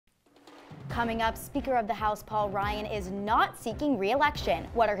Coming up, Speaker of the House Paul Ryan is not seeking re-election.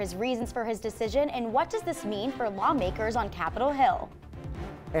 What are his reasons for his decision, and what does this mean for lawmakers on Capitol Hill?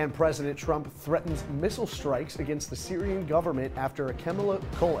 And President Trump threatens missile strikes against the Syrian government after a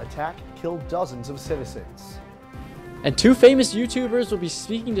chemical attack killed dozens of citizens. And two famous YouTubers will be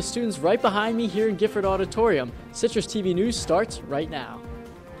speaking to students right behind me here in Ghufran Auditorium. Citrus TV News starts right now.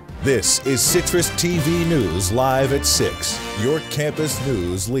 This is Citrus TV News live at 6, your campus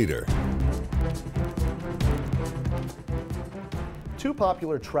news leader. Two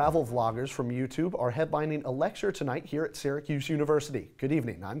popular travel vloggers from YouTube are headlining a lecture tonight here at Syracuse University. Good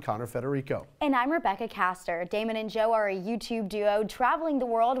evening, I'm Conor Federico. And I'm Rebekah Castor. Damon and Joe are a YouTube duo traveling the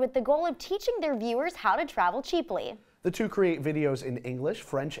world with the goal of teaching their viewers how to travel cheaply. The two create videos in English,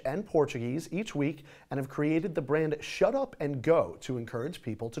 French, and Portuguese each week and have created the brand Shut Up and Go to encourage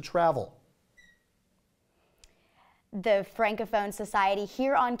people to travel. The Francophone Society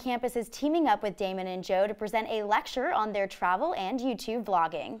here on campus is teaming up with Damon and Joe to present a lecture on their travel and YouTube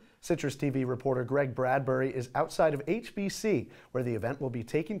vlogging. CitrusTV reporter Greg Bradbury is outside of HBC, where the event will be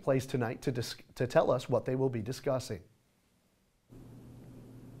taking place tonight to tell us what they will be discussing.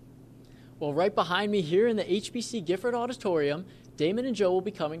 Well, right behind me here in the HBC Ghufran Auditorium, Damon and Joe will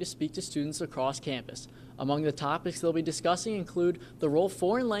be coming to speak to students across campus. Among the topics they'll be discussing include the role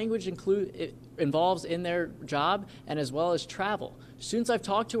foreign language involves in their job, and as well as travel. Students I've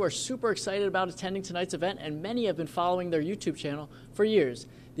talked to are super excited about attending tonight's event, and many have been following their YouTube channel for years.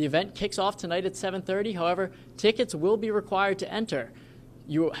 The event kicks off tonight at 7:30. However, tickets will be required to enter.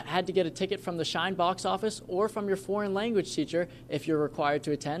 You had to get a ticket from the Shine box office or from your foreign language teacher if you're required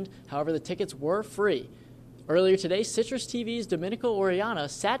to attend. However, the tickets were free. Earlier today, Citrus TV's Domenica Orellana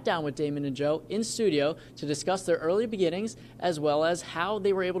sat down with Damon and Joe in studio to discuss their early beginnings as well as how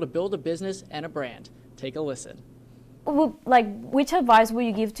they were able to build a business and a brand. Take a listen. Well, which advice would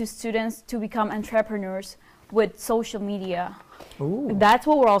you give to students to become entrepreneurs with social media? Ooh. That's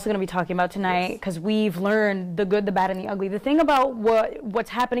what we're also going to be talking about tonight, because we've learned the good, the bad, and the ugly. The thing about what's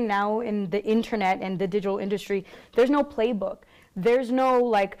happening now in the internet and the digital industry, there's no playbook. There's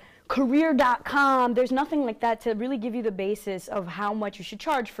no career.com. There's nothing like that to really give you the basis of how much you should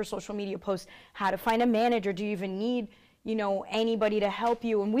charge for social media posts, how to find a manager. Do you even need anybody to help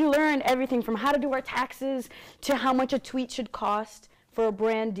you? And we learned everything from how to do our taxes to how much a tweet should cost for a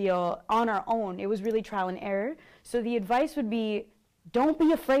brand deal on our own. It was really trial and error. So the advice would be, don't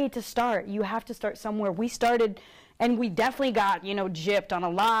be afraid to start. You have to start somewhere. We started, and we definitely got, gypped on a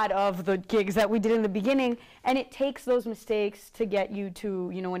lot of the gigs that we did in the beginning, and it takes those mistakes to get you to,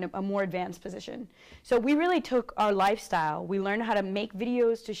 in a more advanced position. So we really took our lifestyle. We learned how to make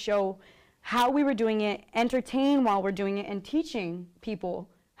videos to show how we were doing it, entertain while we're doing it, and teaching people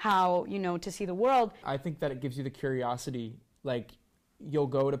how, to see the world. I think that it gives you the curiosity. You'll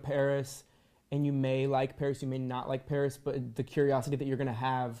go to Paris, and you may like Paris, you may not like Paris, but the curiosity that you're going to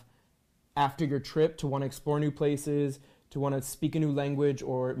have after your trip to want to explore new places, to want to speak a new language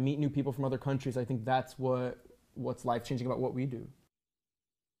or meet new people from other countries, I think that's what's life-changing about what we do.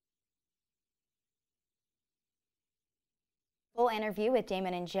 Full interview with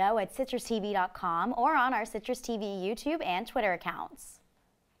Damon and Joe at CitrusTV.com or on our Citrus TV YouTube and Twitter accounts.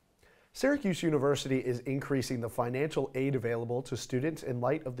 Syracuse University is increasing the financial aid available to students in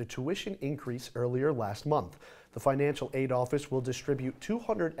light of the tuition increase earlier last month. The Financial Aid Office will distribute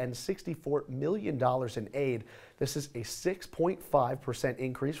 $264 million in aid. This is a 6.5%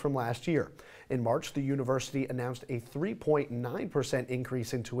 increase from last year. In March, the university announced a 3.9%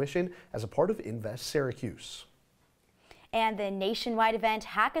 increase in tuition as a part of Invest Syracuse. And the nationwide event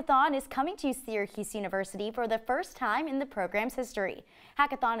Hackathon is coming to Syracuse University for the first time in the program's history.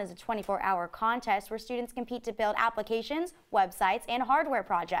 Hackathon is a 24-hour contest where students compete to build applications, websites, and hardware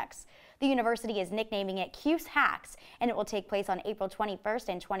projects. The university is nicknaming it CUSE Hacks, and it will take place on April 21st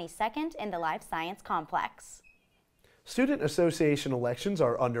and 22nd in the Life Science Complex. Student association elections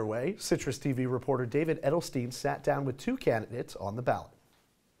are underway. Citrus TV reporter David Edelstein sat down with two candidates on the ballot.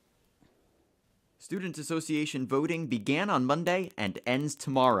 Student association voting began on Monday and ends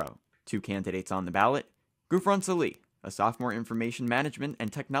tomorrow. Two candidates on the ballot: Ghufran Salih, a sophomore information management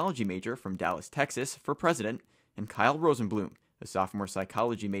and technology major from Dallas, Texas, for president, and Kyle Rosenblum, a sophomore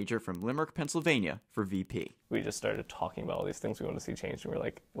psychology major from Limerick, Pennsylvania, for VP. We just started talking about all these things we want to see changed, and we're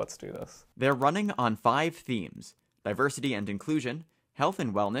like, let's do this. They're running on 5 themes: diversity and inclusion, health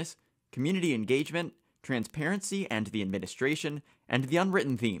and wellness, community engagement, transparency and the administration, and the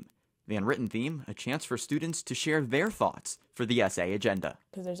unwritten theme. The unwritten theme, a chance for students to share their thoughts for the essay agenda.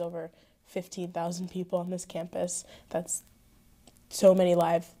 Because there's over 15,000 people on this campus. That's so many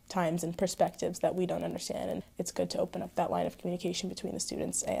lifetimes and perspectives that we don't understand, and it's good to open up that line of communication between the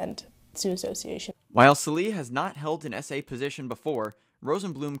students and student association. While Salih has not held an SA position before,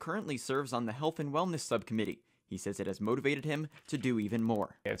 Rosenblum currently serves on the Health and Wellness Subcommittee. He says it has motivated him to do even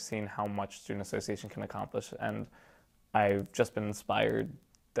more. I've seen how much student association can accomplish, and I've just been inspired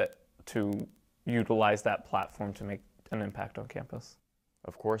to utilize that platform to make an impact on campus.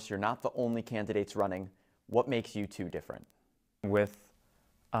 Of course, you're not the only candidates running. What makes you two different? With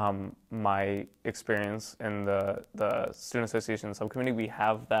my experience in the Student Association Subcommittee, we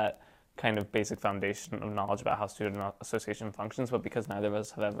have that kind of basic foundation of knowledge about how student association functions, but because neither of us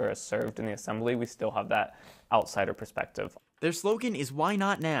have ever served in the assembly, we still have that outsider perspective. Their slogan is, "Why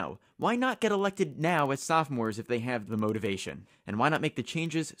not now?" Why not get elected now as sophomores if they have the motivation? And why not make the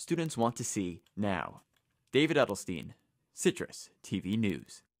changes students want to see now? David Edelstein, Citrus TV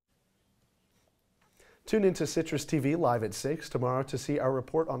News. Tune into Citrus TV live at 6 tomorrow to see our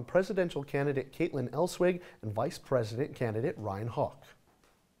report on presidential candidate Caitlin Elswig and vice president candidate Ryan Hawk.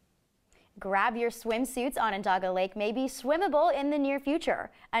 Grab your swimsuits. Onondaga Lake may be swimmable in the near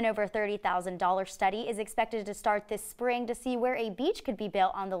future. An over $30,000 study is expected to start this spring to see where a beach could be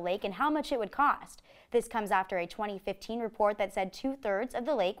built on the lake and how much it would cost. This comes after a 2015 report that said 2/3 of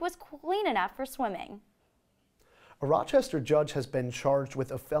the lake was clean enough for swimming. A Rochester judge has been charged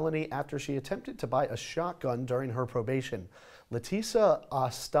with a felony after she attempted to buy a shotgun during her probation. Letisa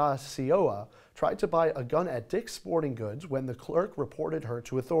Astasioa tried to buy a gun at Dick's Sporting Goods when the clerk reported her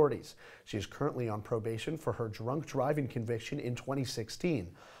to authorities. She is currently on probation for her drunk driving conviction in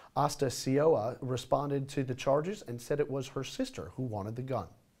 2016. Astasioa responded to the charges and said it was her sister who wanted the gun.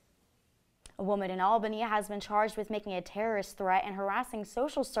 A woman in Albany has been charged with making a terrorist threat and harassing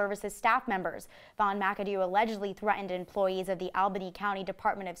social services staff members. Vaughn McAdoo allegedly threatened employees of the Albany County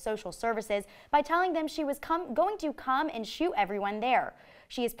Department of Social Services by telling them she was going to come and shoot everyone there.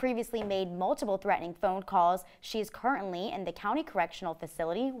 She has previously made multiple threatening phone calls. She is currently in the county correctional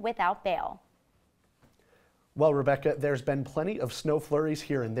facility without bail. Well, Rebekah, there's been plenty of snow flurries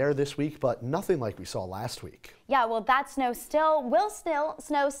here and there this week, but nothing like we saw last week. Yeah, well, that snow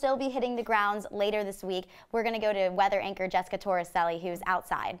still be hitting the grounds later this week. We're going to go to weather anchor Jessica Torricelli, who's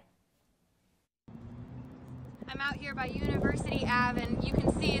outside. I'm out here by University Ave, and you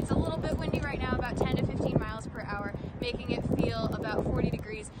can see it's a little bit windy right now, about 10 to 15 miles per hour, making it feel about 40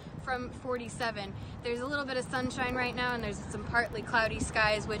 degrees from 47. There's a little bit of sunshine right now, and there's some partly cloudy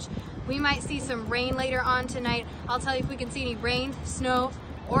skies, which we might see some rain later on tonight. I'll tell you if we can see any rain, snow,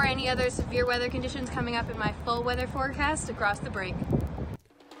 or any other severe weather conditions coming up in my full weather forecast across the break.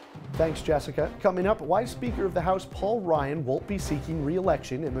 Thanks, Jessica. Coming up, why Speaker of the House Paul Ryan won't be seeking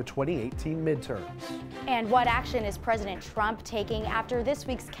re-election in the 2018 midterms. And what action is President Trump taking after this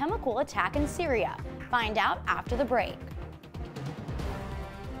week's chemical attack in Syria? Find out after the break.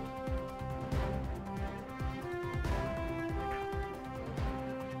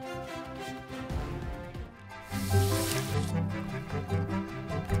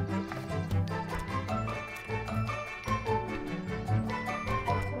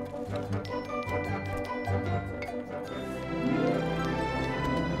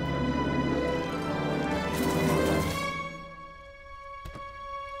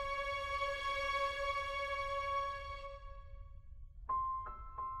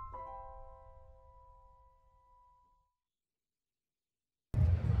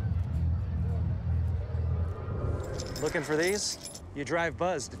 Looking for these? You drive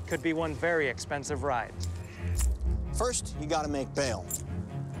buzzed. It could be one very expensive ride. First, you gotta make bail.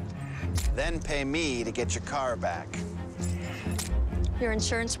 Then pay me to get your car back. Your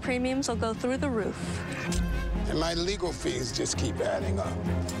insurance premiums will go through the roof. And my legal fees just keep adding up.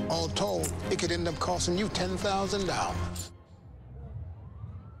 All told, it could end up costing you $10,000.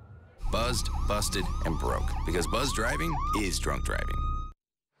 Buzzed, busted, and broke. Because buzz driving is drunk driving.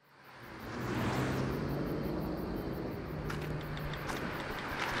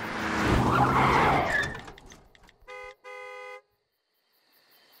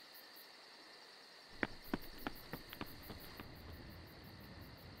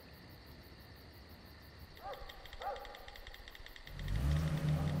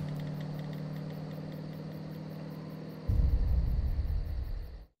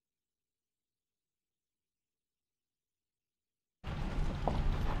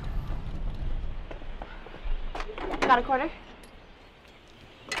 Got a quarter?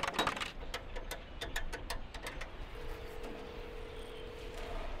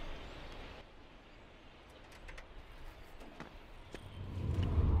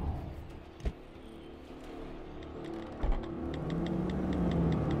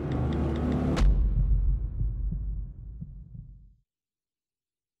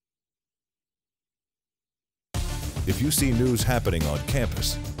 If you see news happening on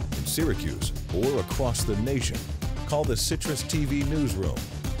campus, in Syracuse, or across the nation, call the Citrus TV Newsroom,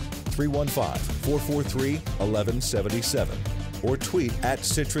 315-443-1177, or tweet at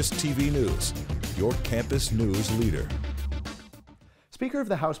CitrusTV News, your campus news leader. Speaker of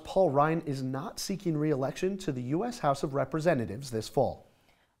the House Paul Ryan is not seeking re-election to the U.S. House of Representatives this fall.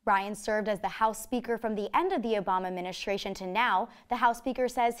 Ryan served as the House Speaker from the end of the Obama administration to now. The House Speaker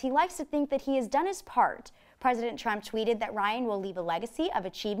says he likes to think that he has done his part. President Trump tweeted that Ryan will leave a legacy of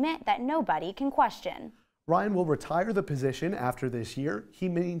achievement that nobody can question. Ryan will retire the position after this year. He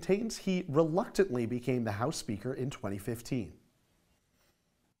maintains he reluctantly became the House Speaker in 2015.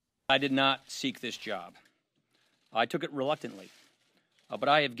 I did not seek this job. I took it reluctantly, but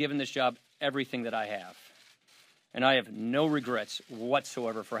I have given this job everything that I have. And I have no regrets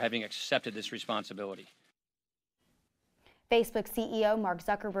whatsoever for having accepted this responsibility. Facebook CEO Mark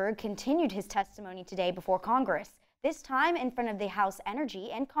Zuckerberg continued his testimony today before Congress, this time in front of the House Energy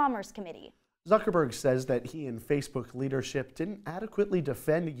and Commerce Committee. Zuckerberg says that he and Facebook leadership didn't adequately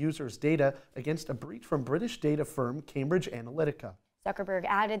defend users' data against a breach from British data firm Cambridge Analytica. Zuckerberg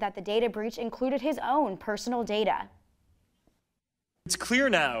added that the data breach included his own personal data. It's clear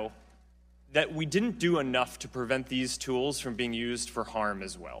now that we didn't do enough to prevent these tools from being used for harm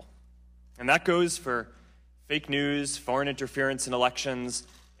as well. And that goes for fake news, foreign interference in elections,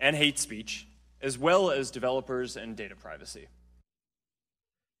 and hate speech, as well as developers and data privacy.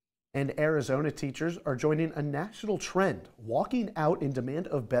 And Arizona teachers are joining a national trend, walking out in demand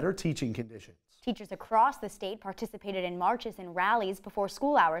of better teaching conditions. Teachers across the state participated in marches and rallies before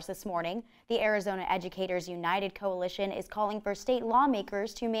school hours this morning. The Arizona Educators United Coalition is calling for state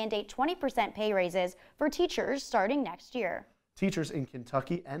lawmakers to mandate 20% pay raises for teachers starting next year. Teachers in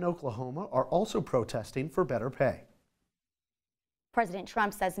Kentucky and Oklahoma are also protesting for better pay. President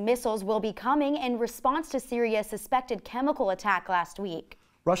Trump says missiles will be coming in response to Syria's suspected chemical attack last week.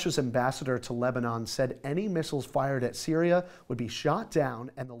 Russia's ambassador to Lebanon said any missiles fired at Syria would be shot down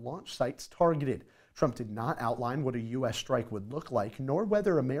and the launch sites targeted. Trump did not outline what a U.S. strike would look like, nor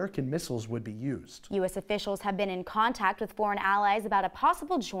whether American missiles would be used. U.S. officials have been in contact with foreign allies about a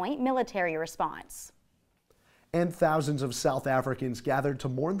possible joint military response. And thousands of South Africans gathered to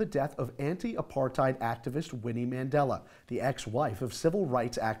mourn the death of anti-apartheid activist Winnie Mandela, the ex-wife of civil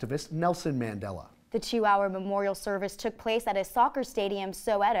rights activist Nelson Mandela. The 2-hour memorial service took place at a soccer stadium,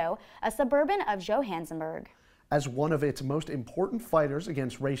 Soweto, a suburban of Johannesburg. As one of its most important fighters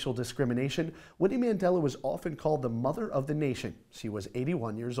against racial discrimination, Winnie Mandela was often called the mother of the nation. She was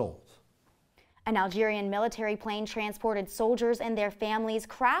 81 years old. An Algerian military plane transported soldiers and their families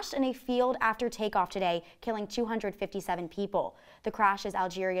crashed in a field after takeoff today, killing 257 people. The crash is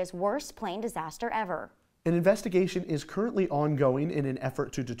Algeria's worst plane disaster ever. An investigation is currently ongoing in an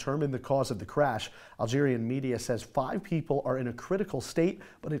effort to determine the cause of the crash. Algerian media says 5 people are in a critical state,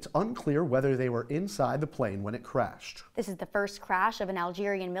 but it's unclear whether they were inside the plane when it crashed. This is the first crash of an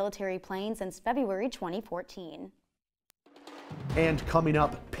Algerian military plane since February 2014. And coming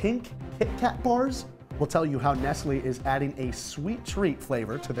up, pink Kit Kat bars? We'll tell you how Nestle is adding a sweet treat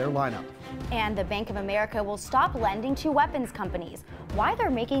flavor to their lineup. And the Bank of America will stop lending to weapons companies. Why they're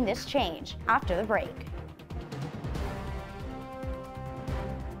making this change after the break.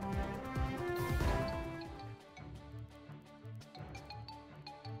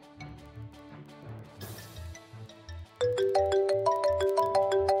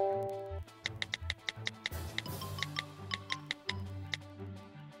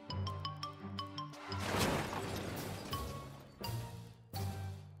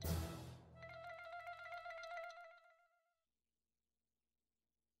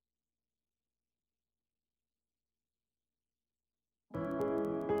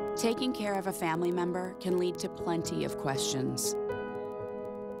 Taking care of a family member can lead to plenty of questions.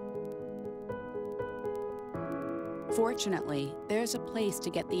 Fortunately, there's a place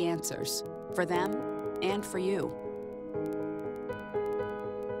to get the answers, for them and for you.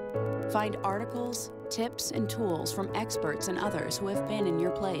 Find articles, tips, and tools from experts and others who have been in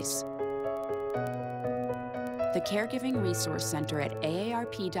your place. The Caregiving Resource Center at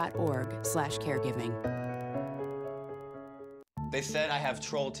aarp.org/caregiving. They said I have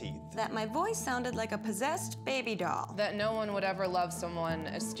troll teeth. That my voice sounded like a possessed baby doll. That no one would ever love someone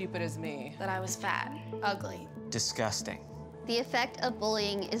as stupid as me. That I was fat, ugly. Disgusting. The effect of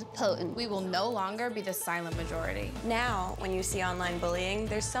bullying is potent. We will no longer be the silent majority. Now, when you see online bullying,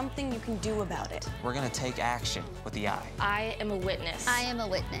 there's something you can do about it. We're gonna take action with the I. I am a witness. I am a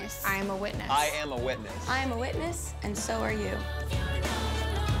witness. I am a witness. I am a witness. I am a witness, and so are you.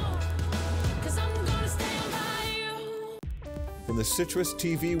 From the Citrus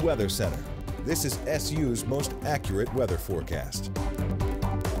TV Weather Center, this is SU's most accurate weather forecast.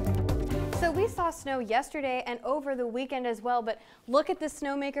 saw snow yesterday and over the weekend as well, but look at this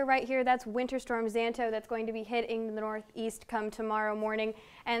snowmaker right here. That's Winter Storm Xanto that's going to be hitting the northeast come tomorrow morning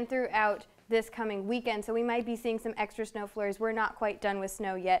and throughout this coming weekend. So we might be seeing some extra snow flurries. We're not quite done with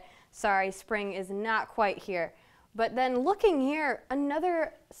snow yet. Sorry, spring is not quite here. But then looking here,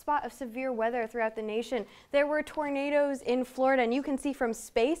 another spot of severe weather throughout the nation. There were tornadoes in Florida, and you can see from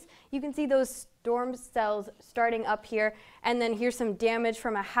space, you can see those storm cells starting up here. And then here's some damage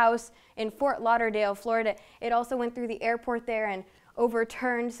from a house in Fort Lauderdale, Florida. It also went through the airport there and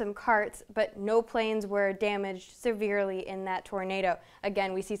overturned some carts, but no planes were damaged severely in that tornado.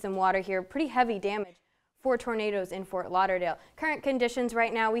 Again, we see some water here, pretty heavy damage for tornadoes in Fort Lauderdale. Current conditions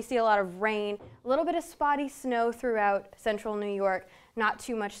right now, we see a lot of rain, a little bit of spotty snow throughout central New York. Not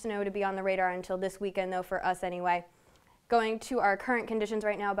too much snow to be on the radar until this weekend though, for us anyway. Going to our current conditions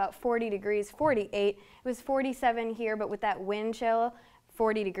right now, about 40 degrees, 48. It was 47 here, but with that wind chill,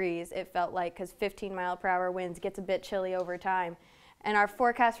 40 degrees it felt like, because 15-mile-per-hour winds gets a bit chilly over time. And our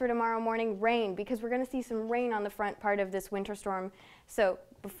forecast for tomorrow morning, rain, because we're going to see some rain on the front part of this winter storm. So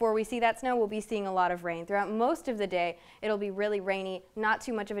before we see that snow, we'll be seeing a lot of rain. Throughout most of the day, it'll be really rainy, not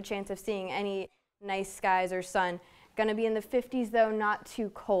too much of a chance of seeing any nice skies or sun. Going to be in the 50s though, not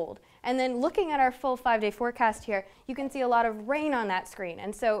too cold. And then looking at our full 5-day forecast here, you can see a lot of rain on that screen.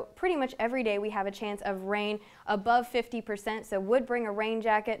 And so pretty much every day we have a chance of rain above 50%, so would bring a rain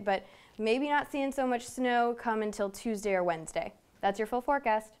jacket, but maybe not seeing so much snow come until Tuesday or Wednesday. That's your full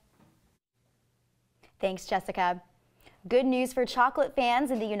forecast. Thanks, Jessica. Good news for chocolate fans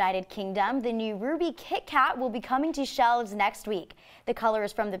in the United Kingdom. The new Ruby Kit Kat will be coming to shelves next week. The color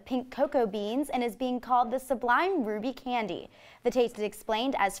is from the pink cocoa beans and is being called the Sublime Ruby Candy. The taste is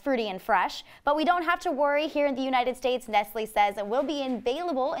explained as fruity and fresh, but we don't have to worry here in the United States. Nestle says it will be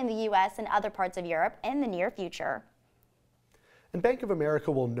available in the U.S. and other parts of Europe in the near future. And Bank of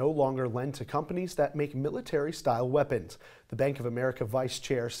America will no longer lend to companies that make military-style weapons. The Bank of America vice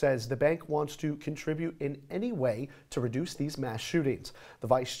chair says the bank wants to contribute in any way to reduce these mass shootings. The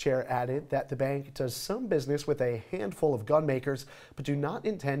vice chair added that the bank does some business with a handful of gun makers, but do not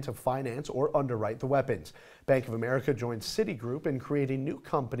intend to finance or underwrite the weapons. Bank of America joined Citigroup in creating new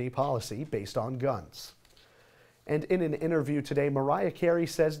company policy based on guns. And in an interview today, Mariah Carey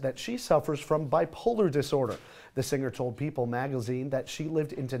says that she suffers from bipolar disorder. The singer told People magazine that she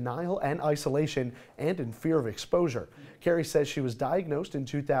lived in denial and isolation and in fear of exposure. Carey says she was diagnosed in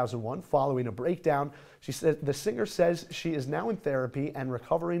 2001 following a breakdown. She said the singer says she is now in therapy and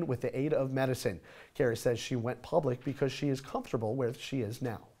recovering with the aid of medicine. Carey says she went public because she is comfortable where she is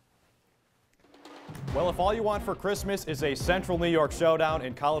now. Well, if all you want for Christmas is a Central New York showdown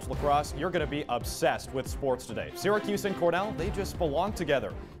in college lacrosse, you're going to be obsessed with sports today. Syracuse and Cornell, they just belong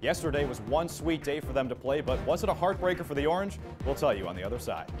together. Yesterday was one sweet day for them to play, but was it a heartbreaker for the Orange? We'll tell you on the other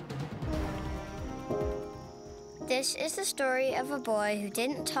side. This is the story of a boy who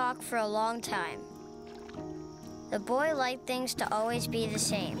didn't talk for a long time. The boy liked things to always be the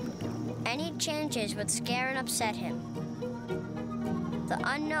same. Any changes would scare and upset him. The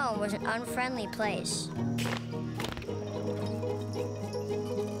unknown was an unfriendly place.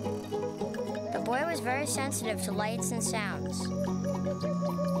 The boy was very sensitive to lights and sounds.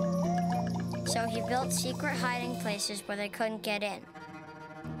 So he built secret hiding places where they couldn't get in.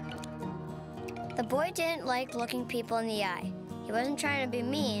 The boy didn't like looking people in the eye. He wasn't trying to be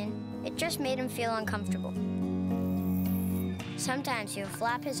mean, it just made him feel uncomfortable. Sometimes he would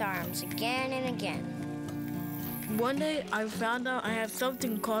flap his arms again and again. One day, I found out I have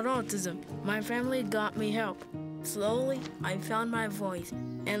something called autism. My family got me help. Slowly, I found my voice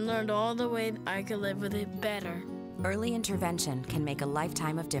and learned all the ways I could live with it better. Early intervention can make a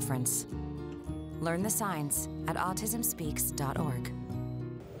lifetime of difference. Learn the signs at autismspeaks.org.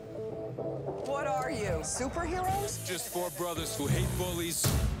 What are you, superheroes? Just four brothers who hate bullies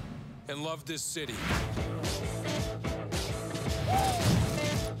and love this city.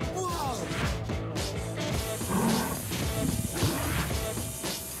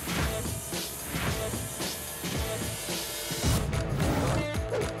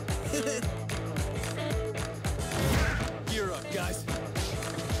 Gear up, guys.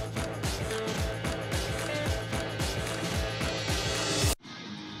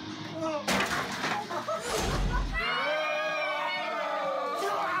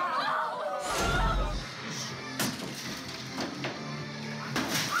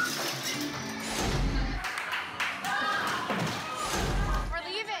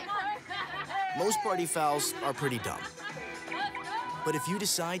 Most party fouls are pretty dumb. But if you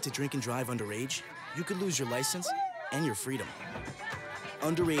decide to drink and drive underage, you could lose your license and your freedom.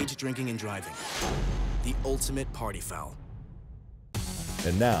 Underage drinking and driving. The ultimate party foul.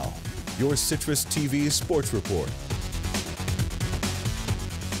 And now, your Citrus TV Sports Report.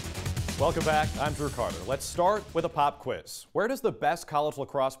 Welcome back. I'm Drew Carter. Let's start with a pop quiz. Where does the best college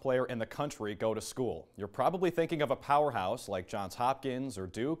lacrosse player in the country go to school? You're probably thinking of a powerhouse like Johns Hopkins or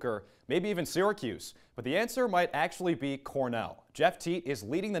Duke or maybe even Syracuse. But the answer might actually be Cornell. Jeff Teat is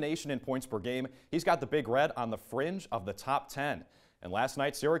leading the nation in points per game. He's got the Big Red on the fringe of the top 10. And last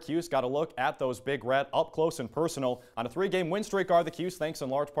night, Syracuse got a look at those Big Red up close and personal. On a 3-game win streak are the 'Cuse, thanks in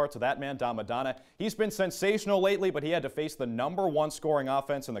large part to that man, Damon. He's been sensational lately, but he had to face the #1 scoring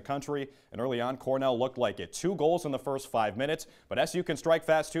offense in the country. And early on, Cornell looked like it. 2 goals in the first 5 minutes. But SU can strike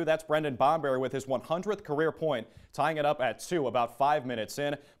fast, too. That's Brendan Bomberry with his 100th career point, tying it up at 2 about 5 minutes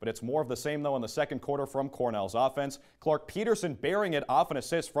in. But it's more of the same, though, in the second quarter from Cornell's offense. Clark Peterson bearing it off an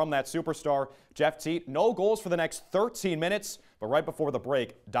assist from that superstar. Jeff Teat, no goals for the next 13 minutes. But right before the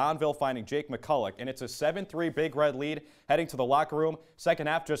break, Donville finding Jake McCulloch, and it's a 7-3 Big Red lead heading to the locker room. Second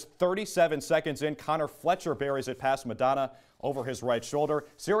half, just 37 seconds in, Connor Fletcher buries it past Madonna over his right shoulder.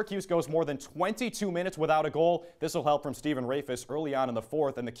 Syracuse goes more than 22 minutes without a goal. This will help from Stephen Rafis early on in the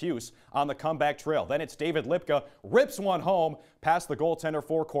 4th, and the 'Cuse on the comeback trail. Then it's David Lipka, rips one home past the goaltender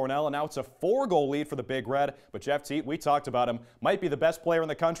for Cornell, and now it's a 4-goal lead for the Big Red. But Jeff Teat, we talked about him, might be the best player in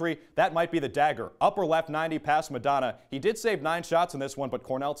the country. That might be the dagger. Upper left 90 past Madonna. He did save 9 shots in this one, but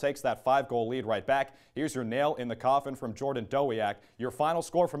Cornell takes that 5-goal lead right back. Here's your nail in the coffin from Jordan Dowiak. Your final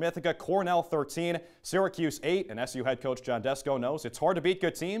score from Ithaca, Cornell 13, Syracuse 8, and SU head coach John Desko knows it's hard to beat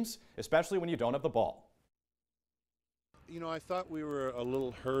good teams, especially when you don't have the ball. You know, I thought we were a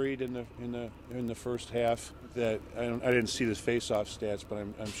little hurried in the first half. That I didn't see the face-off stats, but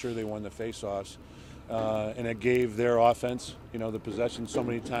I'm sure they won the face-offs, and it gave their offense, you know, the possession so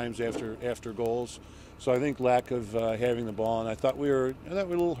many times after goals. So I think lack of having the ball, and I thought we were a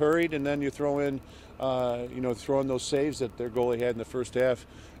little hurried, and then you throw in, throwing those saves that their goalie had in the first half,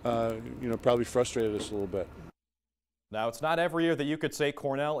 probably frustrated us a little bit. Now, it's not every year that you could say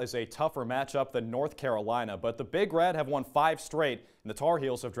Cornell is a tougher matchup than North Carolina, but the Big Red have won 5 straight, and the Tar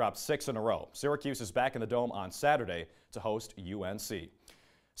Heels have dropped 6 in a row. Syracuse is back in the Dome on Saturday to host UNC.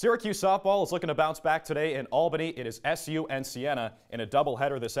 Syracuse softball is looking to bounce back today in Albany. It is SU and Siena in a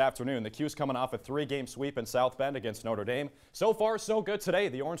doubleheader this afternoon. The 'Cuse coming off a 3-game sweep in South Bend against Notre Dame. So far, so good today.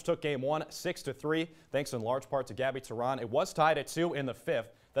 The Orange took game 1 6-3, thanks in large part to Gabby Teran. It was tied at 2 in the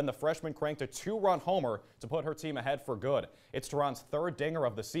 5th. Then the freshman cranked a 2-run homer to put her team ahead for good. It's Teran's 3rd dinger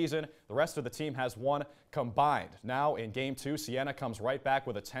of the season. The rest of the team has 1 combined. Now in Game 2, Siena comes right back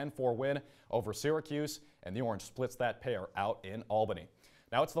with a 10-4 win over Syracuse, and the Orange splits that pair out in Albany.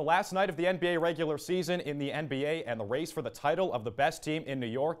 Now it's the last night of the NBA regular season in the NBA, and the race for the title of the best team in New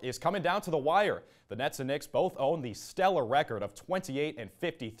York is coming down to the wire. The Nets and Knicks both own the stellar record of 28 and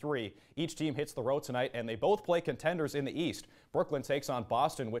 53. Each team hits the road tonight, and they both play contenders in the East. Brooklyn takes on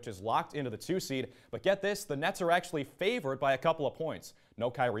Boston, which is locked into the 2 seed. But get this, the Nets are actually favored by a couple of points.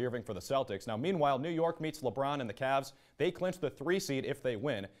 No Kyrie Irving for the Celtics. Now, meanwhile, New York meets LeBron and the Cavs. They clinch the 3 seed if they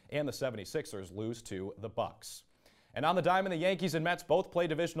win, and the 76ers lose to the Bucks. And on the diamond, the Yankees and Mets both play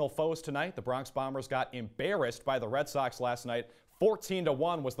divisional foes tonight. The Bronx Bombers got embarrassed by the Red Sox last night.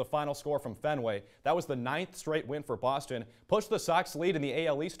 14-1 was the final score from Fenway. That was the 9th straight win for Boston. Pushed the Sox lead in the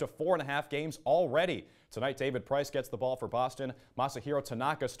AL East to 4.5 games already. Tonight, David Price gets the ball for Boston. Masahiro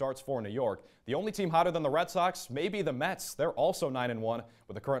Tanaka starts for New York. The only team hotter than the Red Sox may be the Mets. They're also 9-1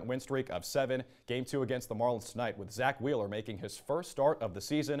 with a current win streak of 7. Game 2 against the Marlins tonight with Zach Wheeler making his first start of the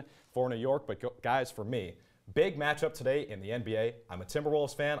season for New York. But guys, for me, big matchup today in the NBA. I'm a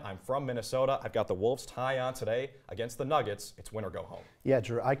Timberwolves fan. I'm from Minnesota. I've got the Wolves tie on today against the Nuggets. It's win or go home. Yeah,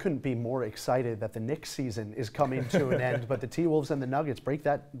 Drew, I couldn't be more excited that the Knicks season is coming to an end, but the T-Wolves and the Nuggets, break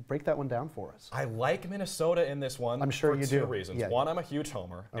that one down for us. I like Minnesota in this one. I'm sure you do. For 2 reasons. Yeah. 1, I'm a huge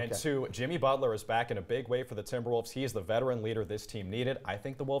homer, okay. And 2, Jimmy Butler is back in a big way for the Timberwolves. He is the veteran leader this team needed. I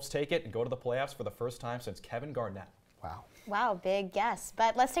think the Wolves take it and go to the playoffs for the first time since Kevin Garnett. Wow. Wow, big guess.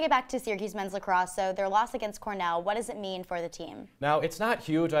 But let's take it back to Syracuse men's lacrosse. So their loss against Cornell, what does it mean for the team? Now, it's not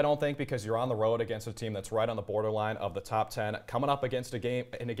huge, I don't think, because you're on the road against a team that's right on the borderline of the top 10, coming up against a game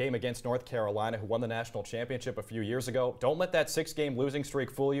against North Carolina, who won the national championship a few years ago. Don't let that 6-game losing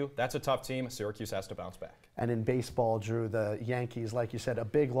streak fool you. That's a tough team. Syracuse has to bounce back. And in baseball, Drew, the Yankees, like you said, a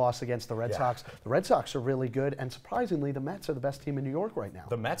big loss against the Red Sox. The Red Sox are really good, and surprisingly, the Mets are the best team in New York right now.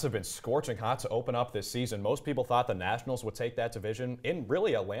 The Mets have been scorching hot to open up this season. Most people thought the Nationals would take that division in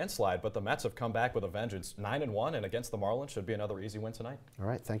really a landslide, but the Mets have come back with a vengeance. 9-1, and against the Marlins should be another easy win tonight. All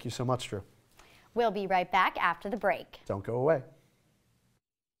right, thank you so much, Drew. We'll be right back after the break. Don't go away.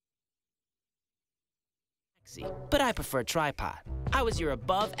 But I prefer tripod. I was your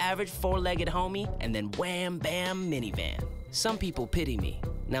above-average 4-legged homie, and then wham, bam, minivan. Some people pity me.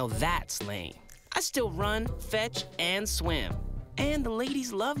 Now that's lame. I still run, fetch, and swim. And the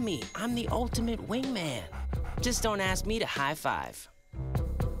ladies love me. I'm the ultimate wingman. Just don't ask me to high five.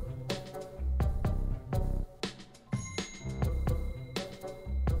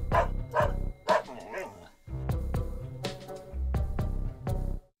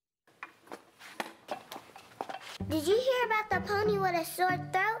 Did you hear about the pony with a sore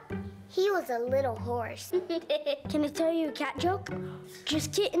throat? He was a little horse. Can I tell you a cat joke?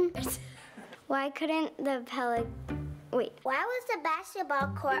 Just kidding. Why couldn't the Wait. Why was the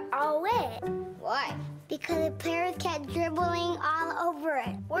basketball court all wet? Why? Because the players kept dribbling all over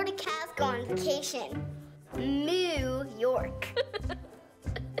it. Where did cats go on vacation? New York.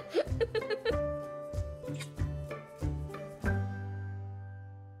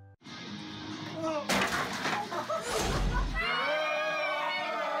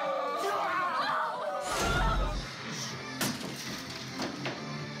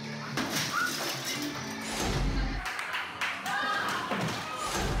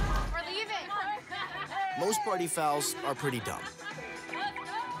 Most party fouls are pretty dumb.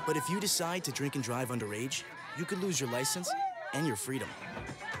 But if you decide to drink and drive underage, you could lose your license and your freedom.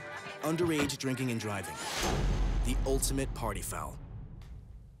 Underage drinking and driving. The ultimate party foul.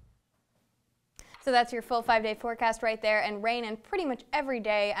 So that's your full 5-day forecast right there, and rain in pretty much every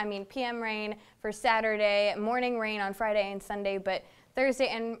day. I mean, PM rain for Saturday, morning rain on Friday and Sunday, but Thursday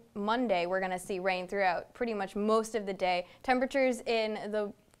and Monday we're going to see rain throughout pretty much most of the day. Temperatures in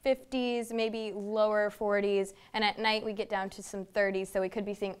the 50s, maybe lower 40s, and at night we get down to some 30s, so we could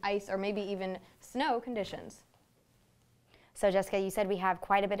be seeing ice or maybe even snow conditions. So Jessica, you said we have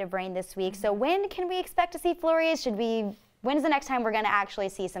quite a bit of rain this week, so when can we expect to see flurries? When's the next time we're going to actually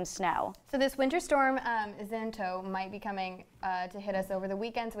see some snow? So this winter storm, Xanto, might be coming to hit us over the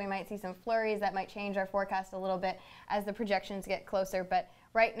weekend, so we might see some flurries. That might change our forecast a little bit as the projections get closer, but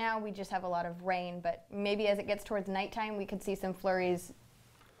right now we just have a lot of rain, but maybe as it gets towards nighttime we could see some flurries.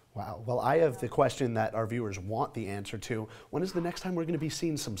 Wow. Well, I have the question that our viewers want the answer to. When is the next time we're going to be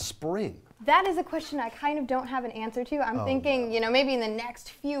seeing some spring? That is a question I kind of don't have an answer to. I'm thinking, you know, maybe in the next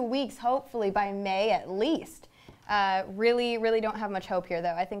few weeks, hopefully by May at least. Really don't have much hope here,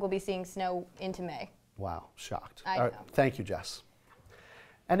 though. I think we'll be seeing snow into May. Wow. Shocked. I All right, know. thank you, Jess.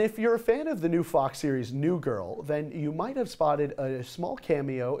 And if you're a fan of the new Fox series New Girl, then you might have spotted a small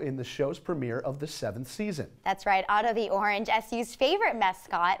cameo in the show's premiere of the 7th season. That's right. Otto the Orange, SU's favorite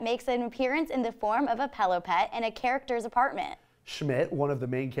mascot, makes an appearance in the form of a pillow pet in a character's apartment. Schmidt, one of the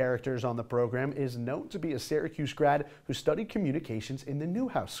main characters on the program, is known to be a Syracuse grad who studied communications in the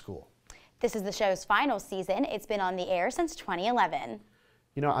Newhouse School. This is the show's final season. It's been on the air since 2011.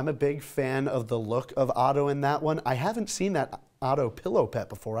 You know, I'm a big fan of the look of Otto in that one. I haven't seen that Otto pillow pet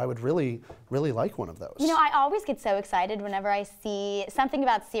before. I would really like one of those. You know, I always get so excited whenever I see something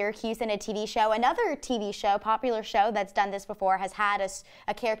about Syracuse in a TV show. Another TV show, popular show that's done this before, has had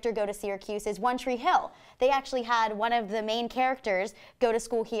a character go to Syracuse is One Tree Hill. They actually had one of the main characters go to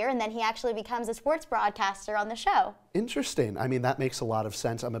school here, and then he actually becomes a sports broadcaster on the show. Interesting. I mean, that makes a lot of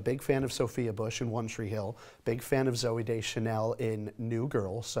sense. I'm a big fan of Sophia Bush in One Tree Hill, big fan of Zooey Deschanel in New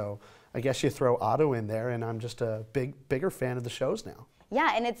Girl, so I guess you throw Otto in there, and I'm just a bigger fan of the shows now.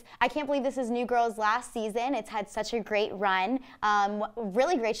 Yeah, and I can't believe this is New Girl's last season. It's had such a great run.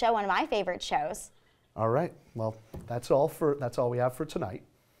 Really great show, one of my favorite shows. All right, well, that's all we have for tonight.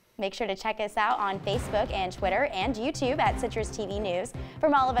 Make sure to check us out on Facebook and Twitter and YouTube at CitrusTV News.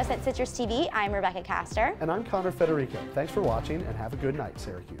 From all of us at Citrus TV, I'm Rebekah Castor. And I'm Conor Federico. Thanks for watching, and have a good night,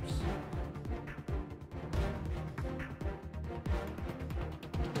 Syracuse.